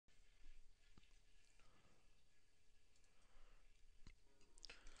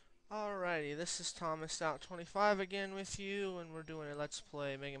Alrighty, this is Thomas Stout 25 again with you, and we're doing a Let's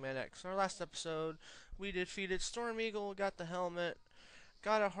Play Mega Man X. In our last episode, we defeated Storm Eagle, got the helmet,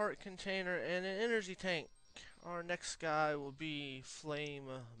 got a heart container, and an energy tank. Our next guy will be Flame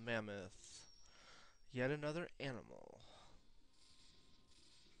Mammoth. Yet another animal.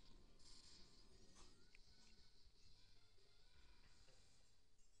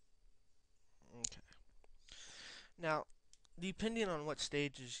 Okay. Now, depending on what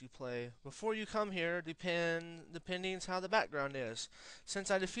stages you play, before you come here, depending how the background is. Since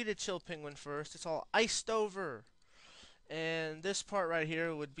I defeated Chill Penguin first, it's all iced over. And this part right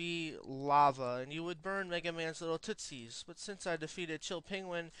here would be lava, and you would burn Mega Man's little tootsies. But since I defeated Chill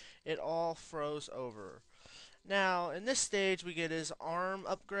Penguin, it all froze over. Now, in this stage, we get his arm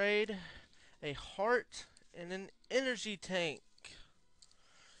upgrade, a heart, and an energy tank.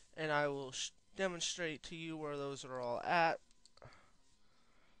 And I will demonstrate to you where those are all at.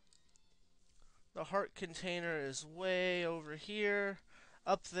 The heart container is way over here.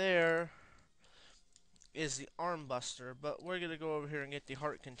 Up there is the arm buster, but we're going to go over here and get the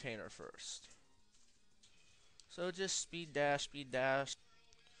heart container first. So just speed dash, speed dash.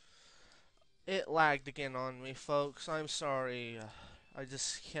 It lagged again on me, folks. I'm sorry. I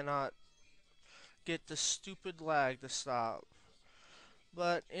just cannot get the stupid lag to stop.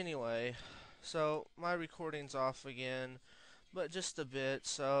 But anyway, so my recording's off again, but just a bit,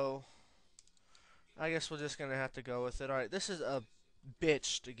 so I guess we're just gonna have to go with it. Alright, this is a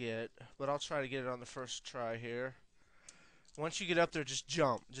bitch to get, but I'll try to get it on the first try here. Once you get up there, just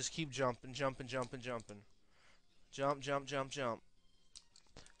jump. Just keep jumping, jumping, jumping, jumping. Jump, jump, jump, jump.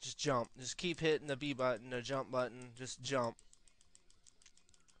 Just jump. Just keep hitting the B button, the jump button. Just jump.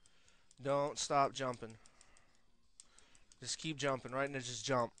 Don't stop jumping. Just keep jumping, right? And just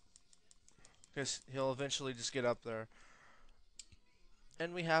jump. Because he'll eventually just get up there.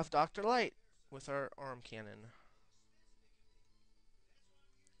 And we have Dr. Light with our arm cannon.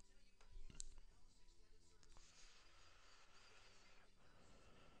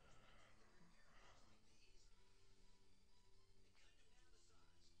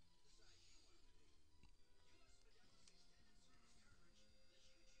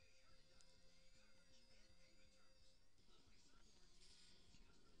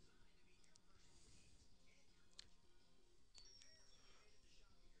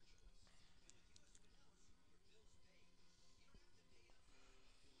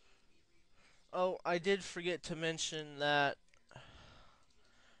 Oh, I did forget to mention that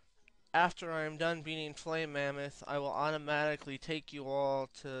after I am done beating Flame Mammoth, I will automatically take you all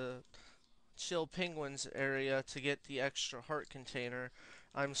to Chill Penguin's area to get the extra heart container.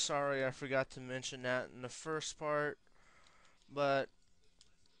 I'm sorry I forgot to mention that in the first part, but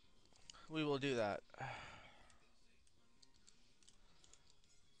we will do that.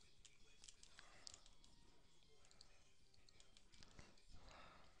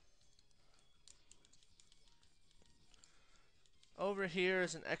 Over here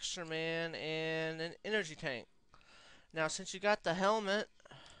is an extra man and an energy tank. Now, since you got the helmet,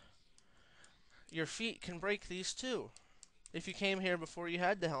 your feet can break these too. If you came here before you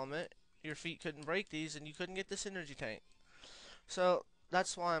had the helmet, your feet couldn't break these and you couldn't get this energy tank. So,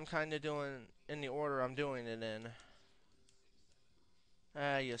 that's why I'm kind of doing in the order I'm doing it in.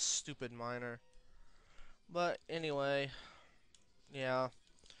 Ah, you stupid miner. But anyway, yeah.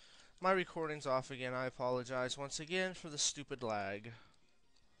 My recording's off again. I apologize once again for the stupid lag.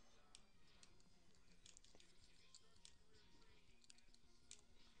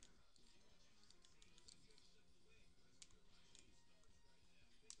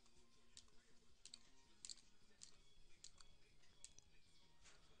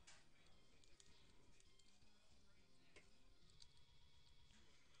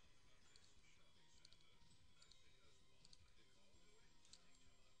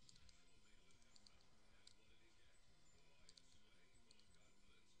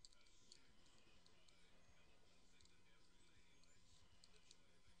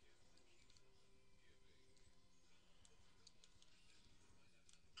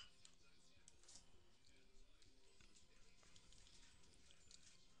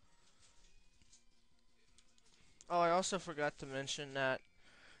 Oh, I also forgot to mention that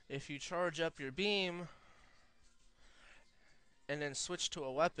if you charge up your beam and then switch to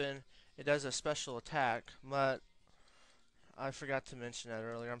a weapon, it does a special attack, but I forgot to mention that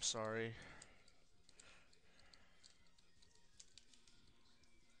earlier. I'm sorry.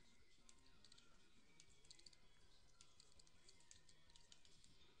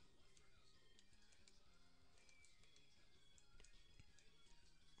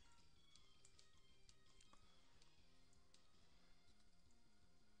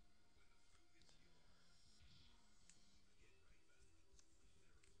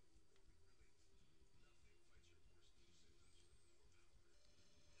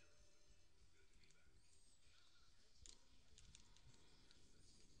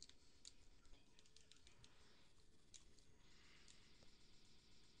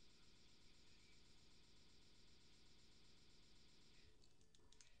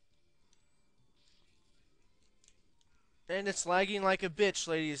 And it's lagging like a bitch,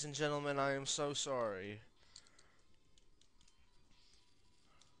 ladies and gentlemen. I am so sorry.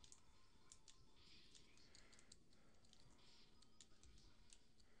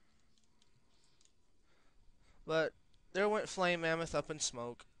 But there went Flame Mammoth up in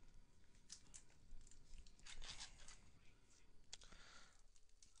smoke.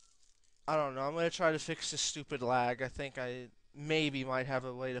 I don't know. I'm going to try to fix this stupid lag. I think I maybe might have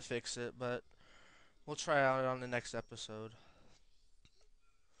a way to fix it, but we'll try out on the next episode.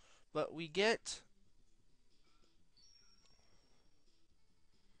 But we get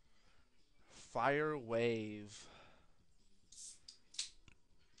Fire Wave.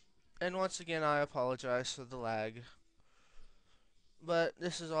 And once again, I apologize for the lag. But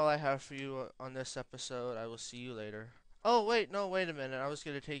this is all I have for you on this episode. I will see you later. Oh, wait, no, wait a minute. I was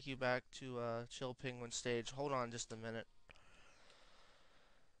going to take you back to Chill Penguin stage. Hold on just a minute.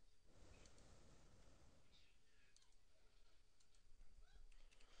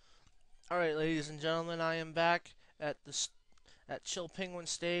 Alright, ladies and gentlemen, I am back at Chill Penguin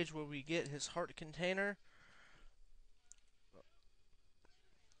stage where we get his heart container.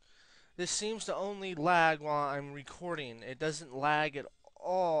 This seems to only lag while I'm recording. It doesn't lag at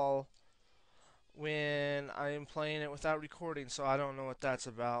all when I am playing it without recording, so I don't know what that's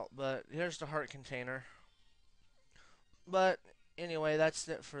about. But here's the heart container. But anyway, that's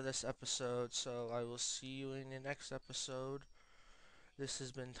it for this episode, so I will see you in the next episode. This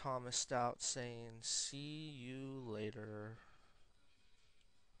has been Thomas Stout saying, see you later.